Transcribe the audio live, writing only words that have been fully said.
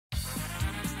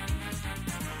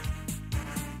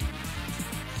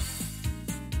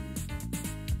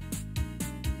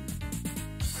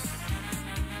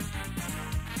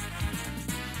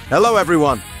Hello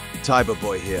everyone, Tiber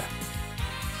Boy here.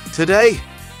 Today,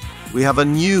 we have a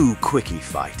new quickie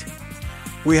fight.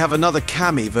 We have another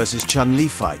Cammy vs Chun-Li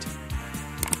fight.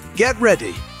 Get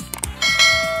ready!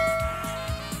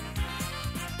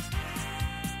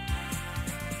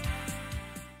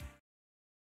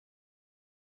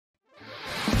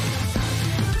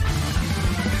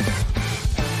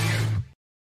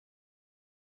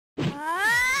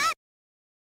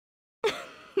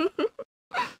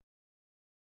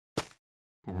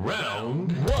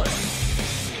 Round one.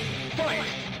 Fight!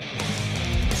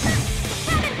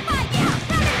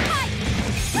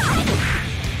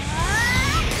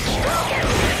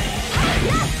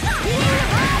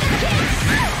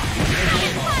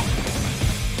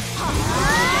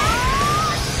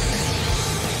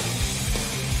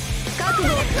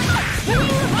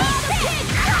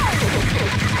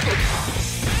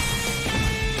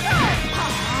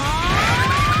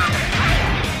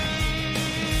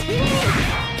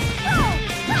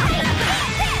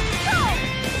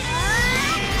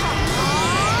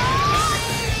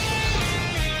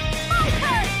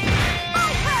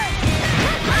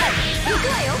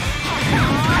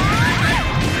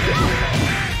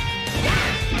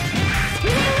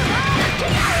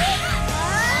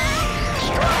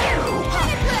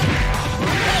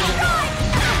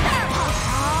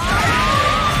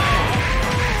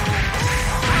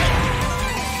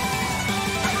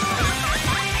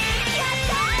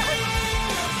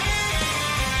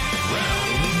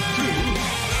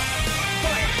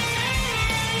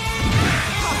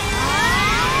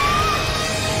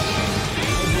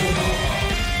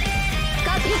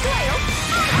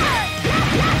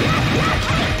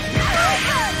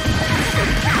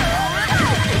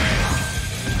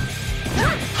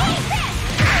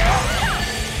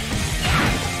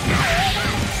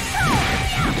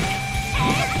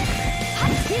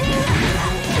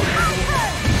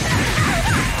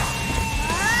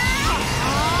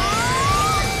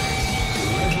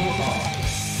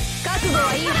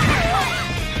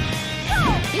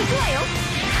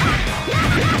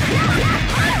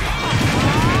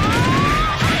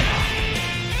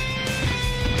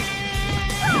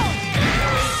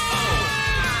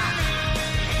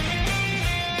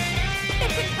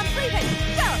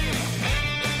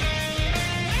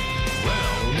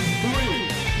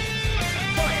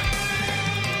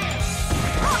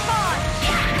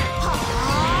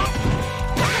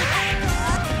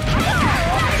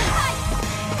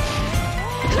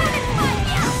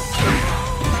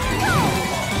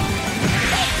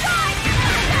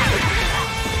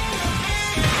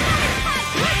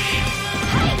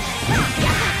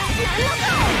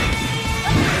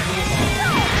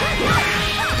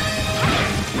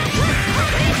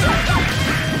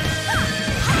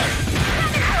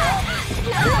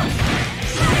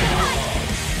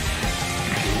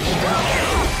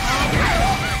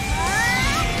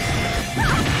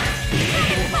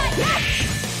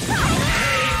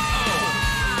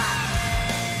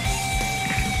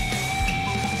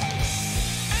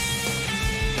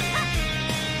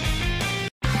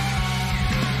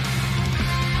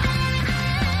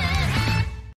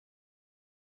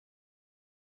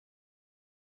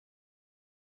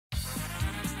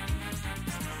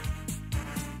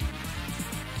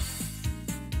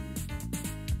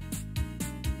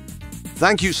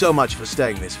 Thank you so much for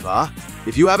staying this far.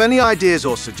 If you have any ideas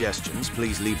or suggestions,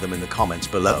 please leave them in the comments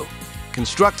below.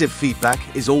 Constructive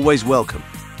feedback is always welcome.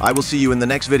 I will see you in the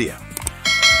next video.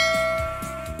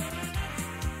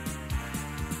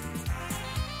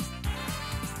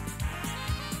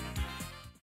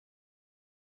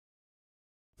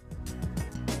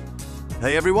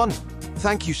 Hey everyone,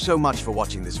 thank you so much for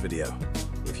watching this video.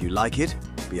 If you like it,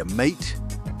 be a mate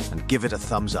and give it a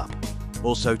thumbs up.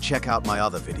 Also, check out my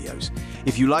other videos.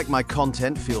 If you like my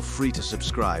content, feel free to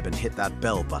subscribe and hit that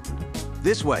bell button.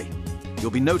 This way,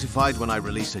 you'll be notified when I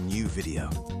release a new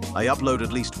video. I upload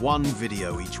at least one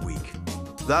video each week.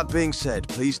 That being said,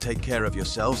 please take care of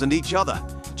yourselves and each other.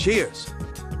 Cheers!